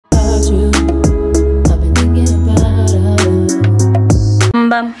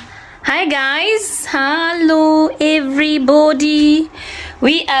Hello everybody,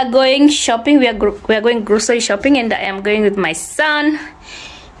 we are going shopping. We are going grocery shopping, and I am going with my son.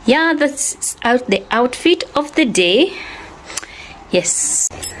 Yeah, that's the outfit of the day. Yes.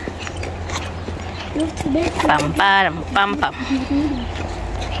 Pam pam pam pam.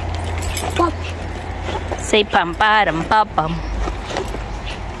 Say pam pam pam pam.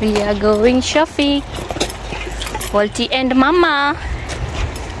 We are going shopping. Walty and Mama.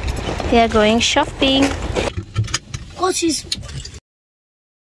 They are going shopping. Oh, she's...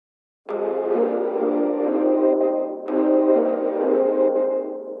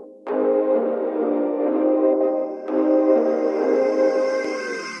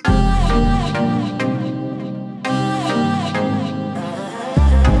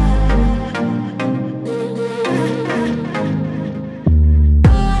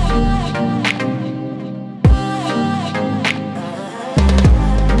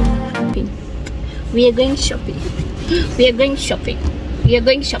 We are going shopping. We are going shopping. We are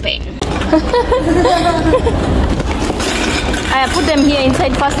going shopping. I put them here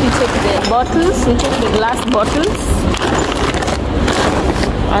inside. First we check the bottles. We check the glass bottles.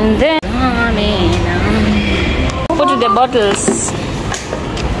 And then put the bottles.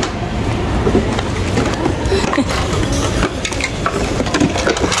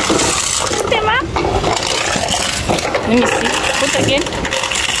 Put them up. Let me see. Put again.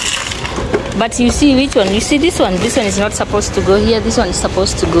 But you see which one? You see this one? This one is not supposed to go here. This one is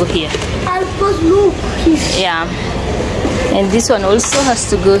supposed to go here. I'm supposed to look. Yeah. And this one also has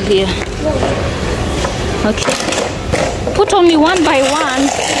to go here. Okay. Put only one by one.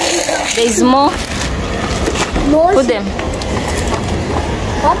 There is more. Put them.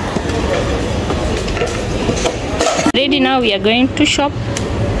 Ready now? We are going to shop.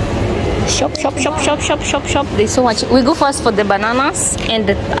 Shop, shop, shop, shop, shop, shop, shop. There's so much. We go first for the bananas and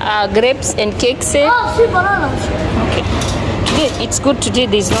the grapes and cakes. Oh, see bananas. Okay. Today, it's good today.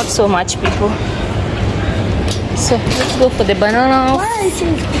 There's not so much people. So let's go for the bananas. Why is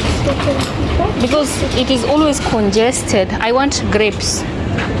it? Because it is always congested. I want grapes.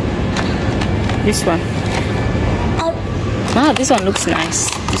 This one. Ah, this one looks nice.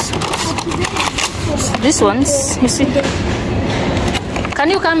 This one's, you see. Can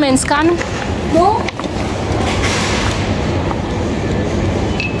you come and scan? No.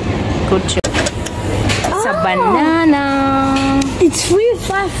 Good job. It's a banana. It's free,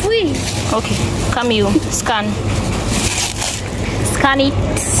 free. Okay, come you, scan. Scan it.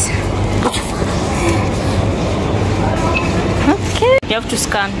 Okay. You have to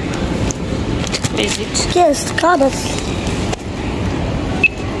scan. Where is it? Yes, scan it.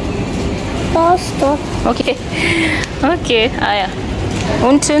 Faster. Okay. Okay, yeah.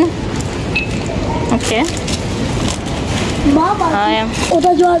 Unten. Okay. Mama, or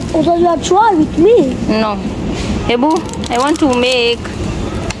you are try with me? No. Ebu, I want to make.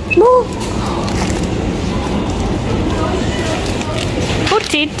 No.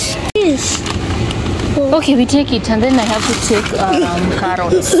 Put it. Yes. Okay, we take it, and then I have to take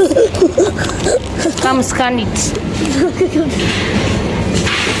carrots. Come scan it.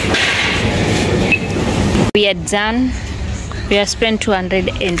 We are done. We have spent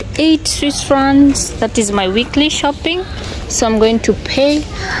 208 Swiss francs. That is my weekly shopping. So I'm going to pay,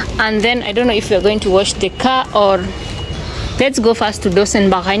 and then I don't know if we're going to wash the car or let's go first to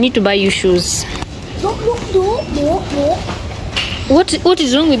Dosenbach. I need to buy you shoes. No. What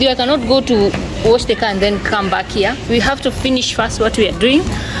is wrong with you? I cannot go to wash the car and then come back here. We have to finish first what we are doing,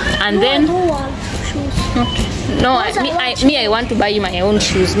 and then. I don't want shoes. Okay. No, I want to buy you my own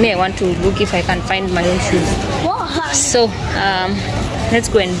shoes. I want to look if I can find my own shoes. Why? So, let's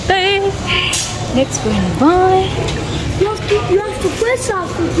go and buy. Let's go and buy. You have to put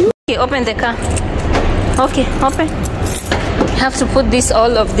something. Okay, open the car. Okay, open. You have to put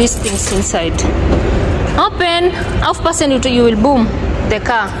all of these things inside. Open. Half percent you will boom the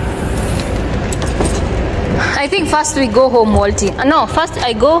car. I think first we go home, Walty. No, first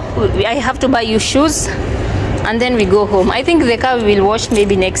I have to buy you shoes, and then we go home. I think the car we will wash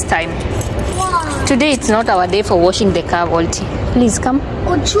maybe next time. Why? Today it's not our day for washing the car, Walty. Please come.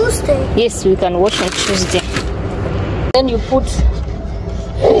 On Tuesday? Yes, we can wash on Tuesday. Then you put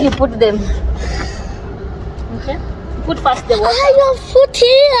them. Okay? Put first the water. I don't put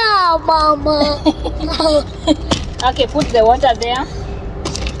here, Mama. Okay, put the water there.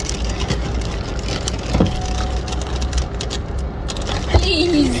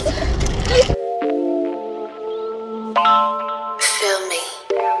 Please. Feel me.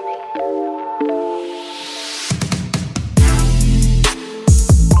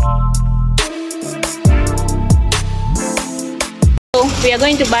 we are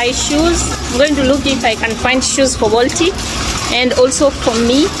going to buy shoes. I'm going to look if I can find shoes for Walty and also for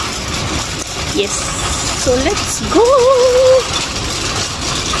me. Yes, so let's go.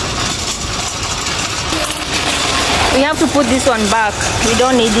 We have to put this one back. We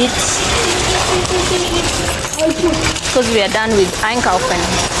don't need it because we are done with einkaufen.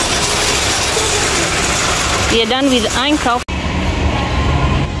 We are done with einkaufen.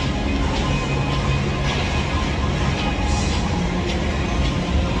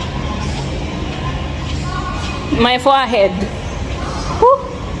 My forehead. Woo.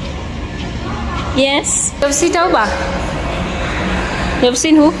 Yes. You've seen Tauba? You've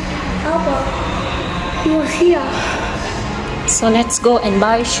seen who? Tauba. He was here. So let's go and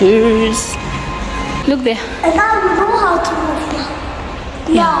buy shoes. Look there. And now you know how to move now.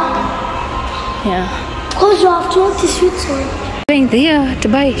 Yeah. Yeah. Because you have 20 sweets on. Going there to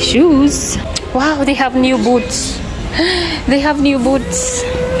buy shoes. Wow, they have new boots. They have new boots.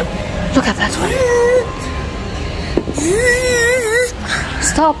 Look at that one.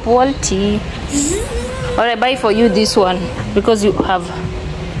 Stop, Walty. Or I buy for you this one because you have.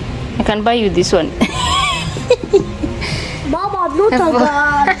 I can buy you this one. Mama, not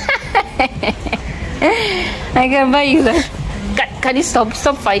again. I can buy you that. Can you stop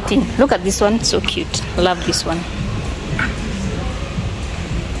fighting? Look at this one, so cute. Love this one.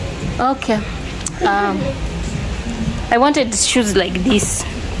 Okay. I wanted shoes like this,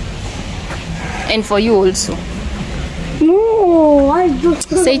 and for you also. No, I just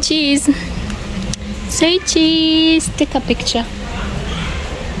Say cheese. Say cheese. Take a picture.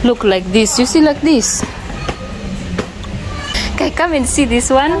 Look like this. You see like this. Okay, come and see this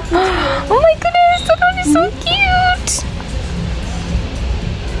one. Oh my goodness, that one is so cute.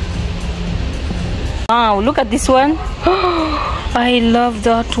 Wow, look at this one. I love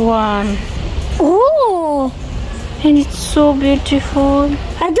that one. Oh, And it's so beautiful.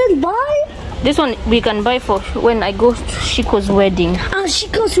 I didn't buy. This one we can buy for when I go to Shiko's wedding. Ah,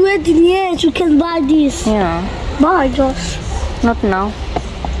 Shiko's wedding, yes, you can buy this. Yeah. Buy, Josh. Not now.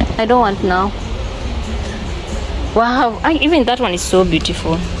 I don't want now. Wow, even that one is so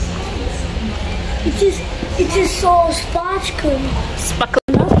beautiful. It is so sparkly. Sparkle.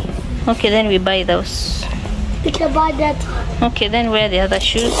 Okay, then we buy those. You can buy that. Okay, then wear the other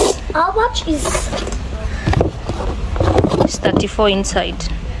shoes. How much is? It's 34 inside.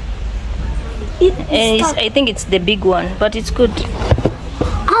 I think it's the big one, but it's good.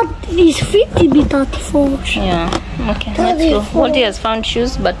 It's 50 be 34. Yeah. Okay, let's go. Walty has found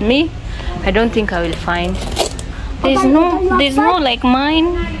shoes, but me, I don't think I will find. There's no like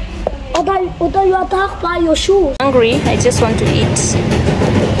mine. Oder you attack by your shoes. Hungry. I just want to eat.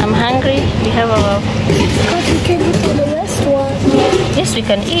 I'm hungry. We have our. Because we can eat in the restaurant. Yes, we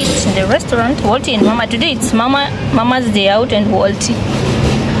can eat in the restaurant. Walty and Mama. Today it's Mama's day out and Walty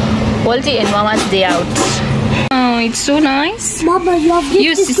and Mama's day out. Oh, it's so nice. Mama, you have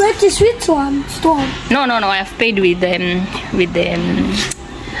this 20 sweets one store. No. I have paid with the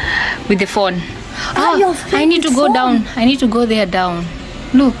phone. Oh, I need to go down. I need to go there down.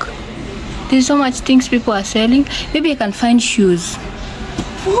 Look, there's so much things people are selling. Maybe I can find shoes.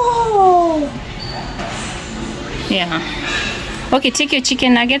 Whoa. Yeah. Okay, take your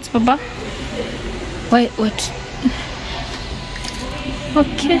chicken nuggets, Baba. Wait.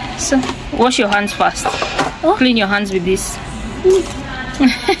 Okay, so wash your hands first. Oh. Clean your hands with this.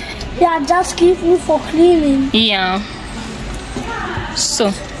 Yeah, just give me for cleaning. Yeah.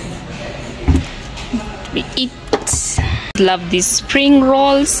 So we eat. Love these spring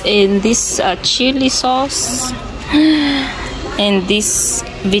rolls and this chili sauce and this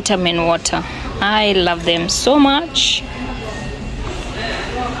vitamin water. I love them so much.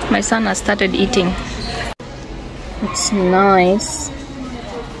 My son has started eating. It's nice.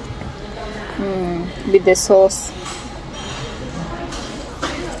 With the sauce.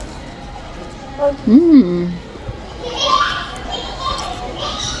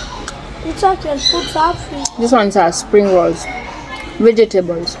 It's okay, put something. This one's are spring rolls.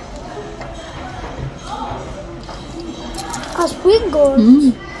 Vegetables. A spring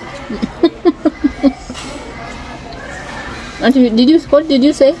rolls. Auntie, what did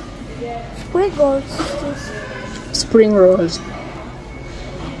you say? Spring rolls. Spring rolls.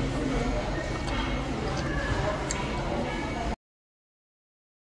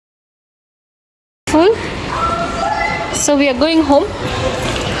 Full. So we are going home.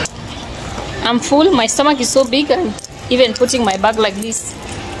 I'm full. My stomach is so big. I'm even putting my bag like this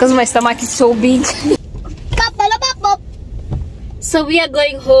because my stomach is so big. So we are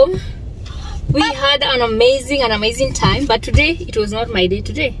going home. We had an amazing time, but today it was not my day.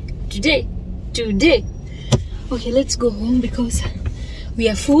 Today. Okay, let's go home because We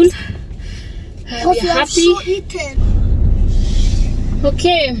are full. We are happy.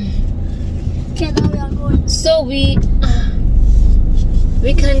 Okay. Okay, now we are going. So we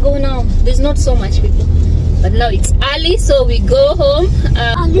can go now. There's not so much people, but now it's early, so we go home.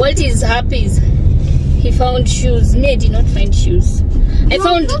 What is happy is he found shoes. Me, I did not find shoes. I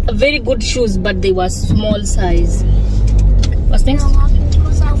found very good shoes, but they were small size. What's next?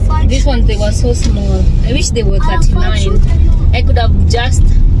 This one, they were so small. I wish they were 39. I could have just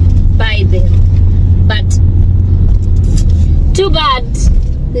buy them, but too bad.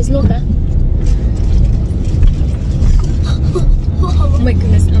 There's no car. Oh my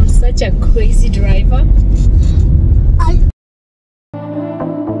goodness, I'm such a crazy driver.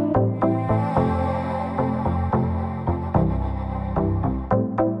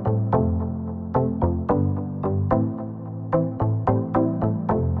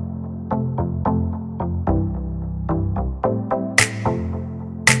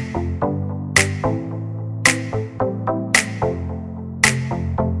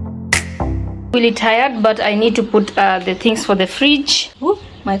 Really tired, but I need to put the things for the fridge. Ooh,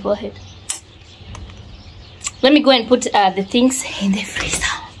 my forehead. Let me go and put the things in the freezer,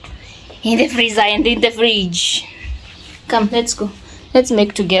 and in the fridge. Come, let's go. Let's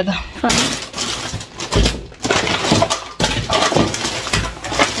make together.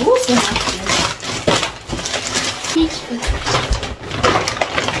 Ooh, so much.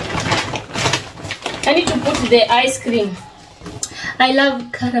 I need to put the ice cream. I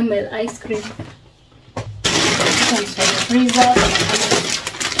love caramel ice cream. This one's for the freezer.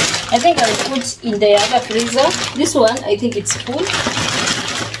 I think I'll put in the other freezer. This one, I think it's full.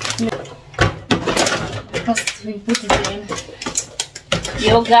 First, we put the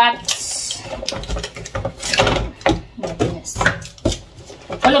yogurt. Oh my goodness.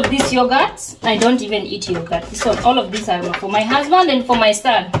 All of these yogurts, I don't even eat yogurt. This one, all of these are for my husband and for my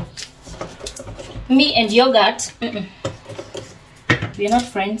son. Me and yogurt. We're not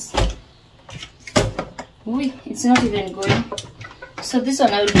friends. Ooh, it's not even going. So this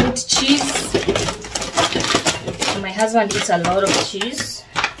one I will put cheese. My husband eats a lot of cheese.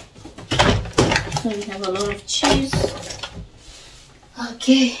 So we have a lot of cheese.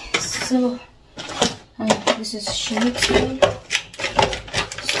 Okay, so this is schnitzel.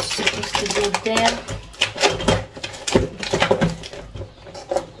 It's supposed to go there.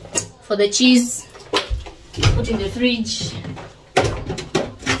 For the cheese, put in the fridge.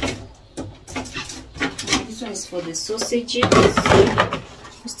 This one is for the sausages.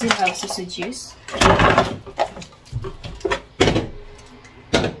 We still have sausages.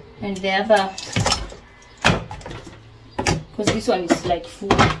 And the other, because this one is like full.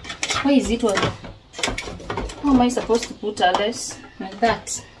 Why is it one? How am I supposed to put others? Like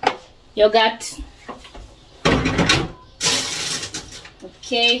that. Yogurt.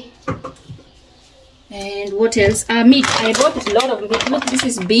 Okay. And what else? Meat. I bought a lot of meat. Look, this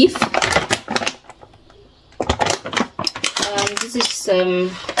is beef. This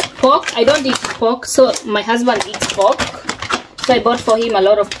is pork. I don't eat pork, so my husband eats pork. So I bought for him a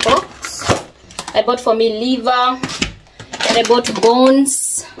lot of pork. I bought for me liver, and I bought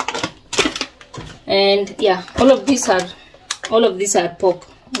bones. And yeah, all of these are pork.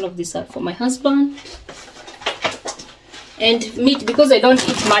 All of these are for my husband. And meat, because I don't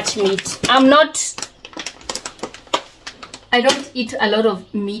eat much meat. I don't eat a lot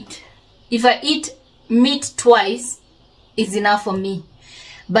of meat. If I eat meat twice, it's enough for me.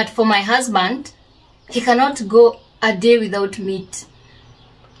 But for my husband, he cannot go a day without meat.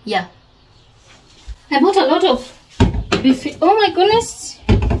 Yeah. I bought a lot of beef. Oh my goodness.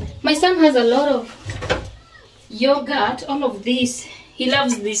 My son has a lot of yogurt. All of this. He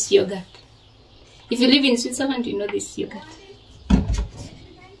loves this yogurt. If you live in Switzerland, you know this yogurt.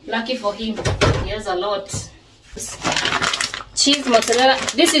 Lucky for him, he has a lot. Cheese, mozzarella.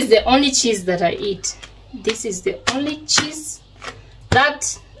 This is the only cheese that I eat. This is the only cheese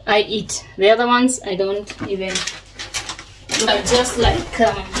that I eat. The other ones I don't even. Just like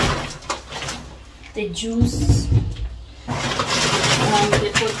the juice,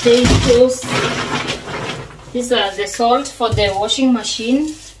 the potatoes. These are the salt for the washing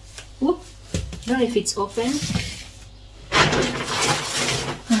machine. Oop, I don't know if it's open.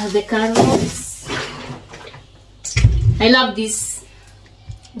 The carrots. I love this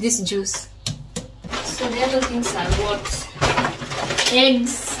juice. So the other things are what?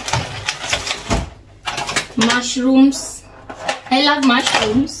 Eggs, mushrooms. I love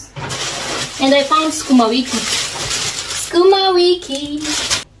mushrooms. And I found skuma wiki. Skuma wiki.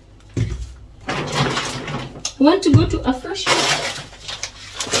 Want to go to a fresh shop?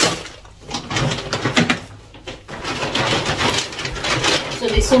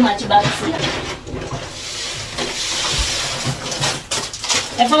 there's so much bags here.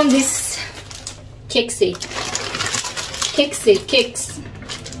 I found this cakes.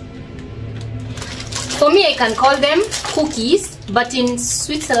 For me, I can call them cookies, but in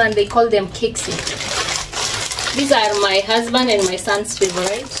Switzerland they call them cakes. These are my husband and my son's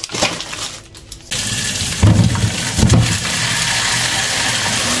favorite.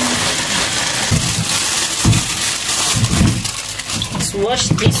 Let's wash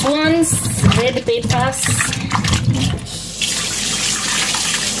these ones, red papers.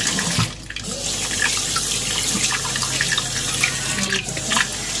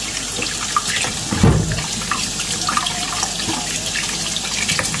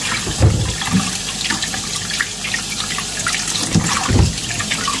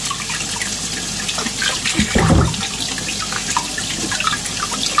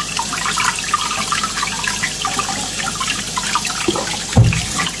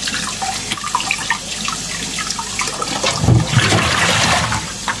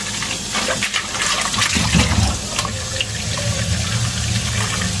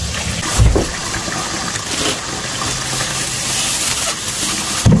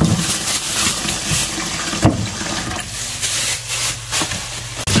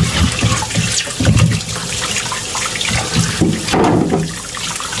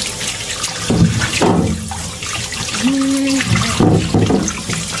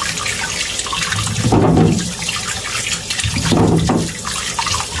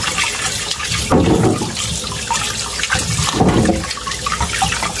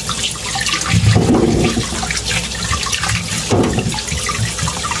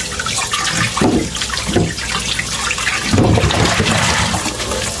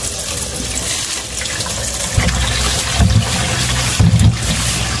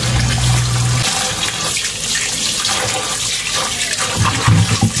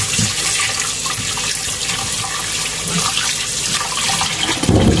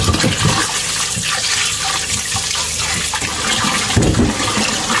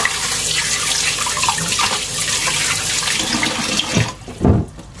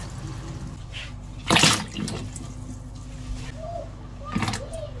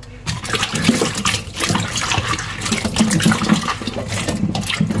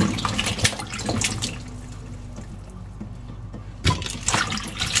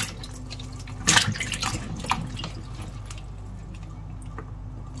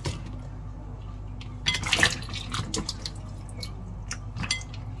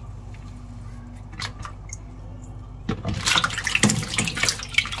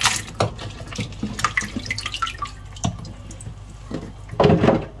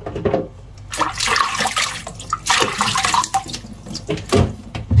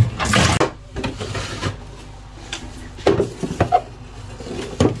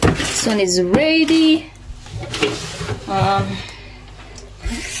 This one is ready.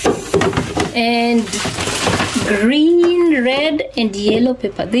 And green, red, and yellow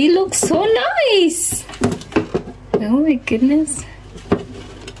pepper. They look so nice. Oh my goodness.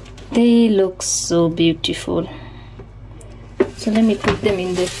 They look so beautiful. So let me put them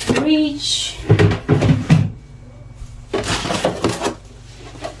in the fridge.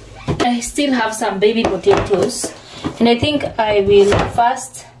 I still have some baby potatoes, and I think I will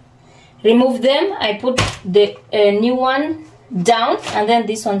first remove them. I put the new one down, and then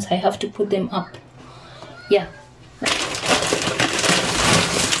these ones I have to put them up. Yeah.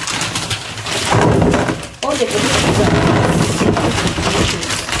 All the potatoes are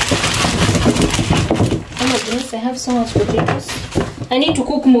oh my goodness, I have so much potatoes. I need to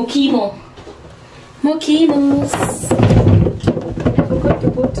cook mokimo. Mokimos. I forgot to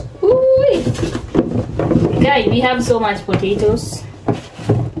put. Ooh. Guys, we have so much potatoes.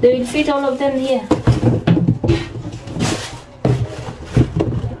 They will fit all of them here.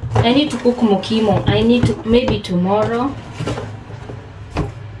 I need to cook mokimo. I need to, maybe tomorrow.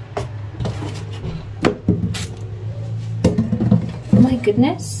 Oh my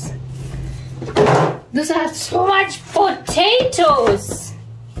goodness. Those are so much potatoes.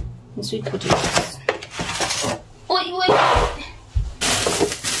 And sweet potatoes. Oi, oi.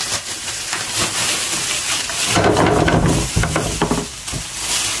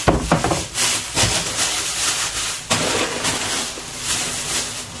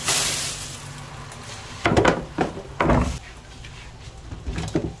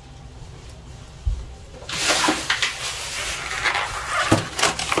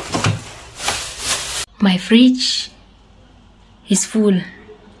 My fridge is full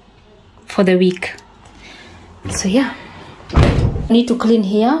for the week. So yeah, I need to clean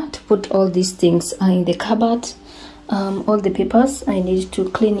here to put all these things in the cupboard, all the papers. I need to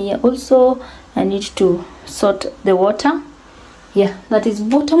clean here also. I need to sort the water. Yeah, that is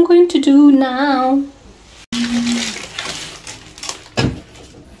what I'm going to do now.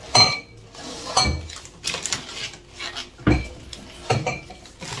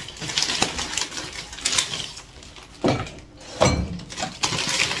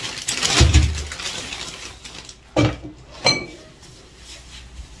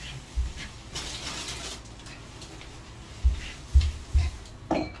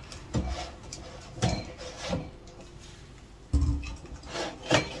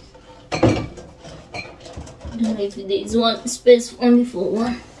 I don't know if there is one space only for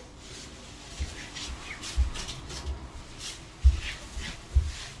one.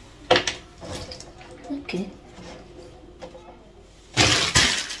 Okay.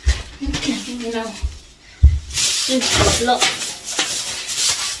 Okay, now it's the lock.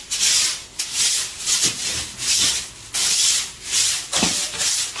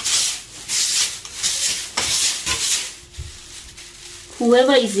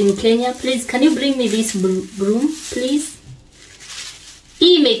 Whoever is in Kenya, please, can you bring me this broom, please?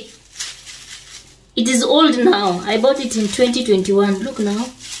 It is old now. I bought it in 2021. Look now.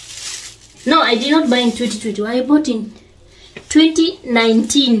 No, I did not buy in 2021. I bought in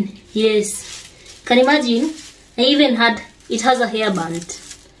 2019. Yes. Can you imagine? I even had, it has a hairband.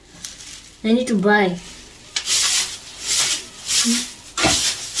 I need to buy.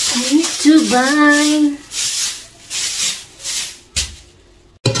 I need to buy.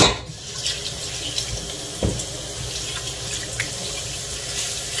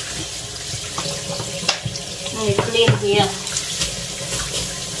 I clean here.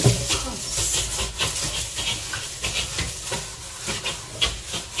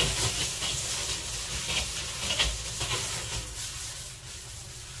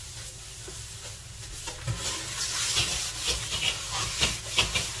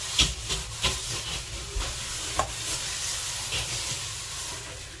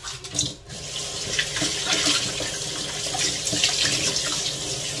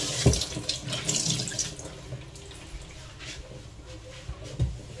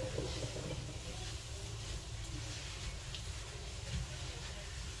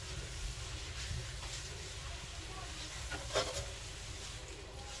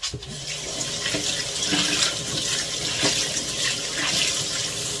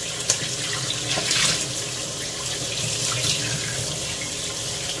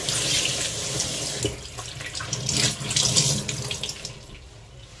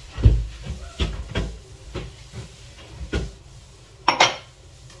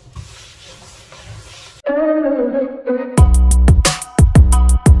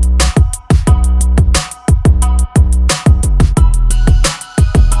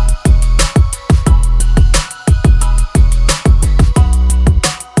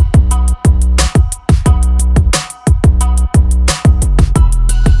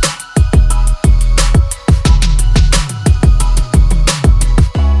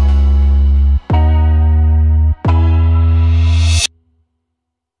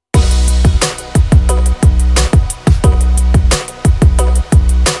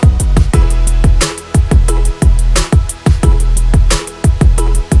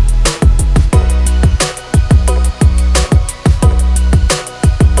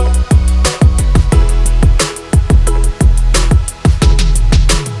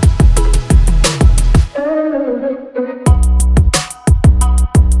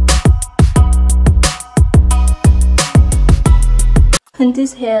 And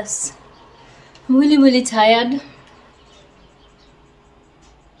these hairs, I'm really tired.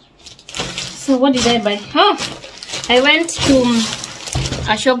 So what did I buy? Oh, I went to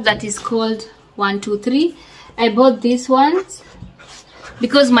a shop that is called 123. I bought these ones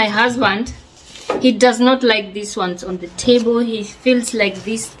because my husband, he does not like these ones on the table. He feels like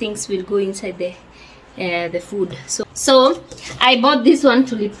these things will go inside the food. So I bought this one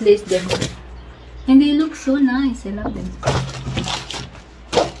to replace them, and they look so nice. I love them.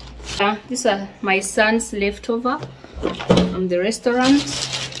 These are my son's leftover from the restaurant,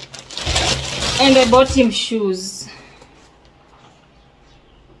 and I bought him shoes.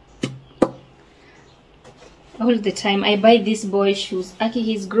 All the time I buy this boy shoes. Actually,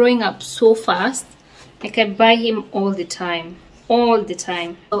 he's growing up so fast. I can buy him all the time.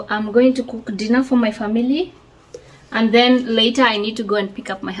 So I'm going to cook dinner for my family, and then later I need to go and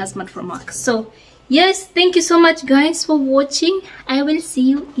pick up my husband from work. So yes, thank you so much guys for watching. I will see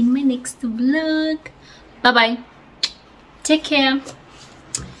you in my next vlog. Bye bye. Take care.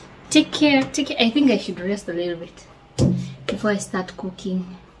 I think I should rest a little bit before I start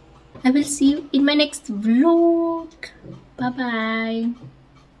cooking. I will see you in my next vlog. Bye bye.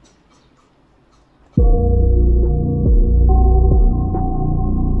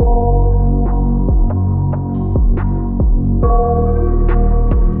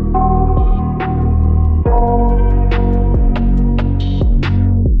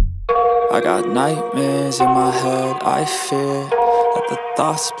 I got nightmares in my head, I fear that the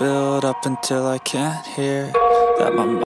thoughts build up until I can't hear, that my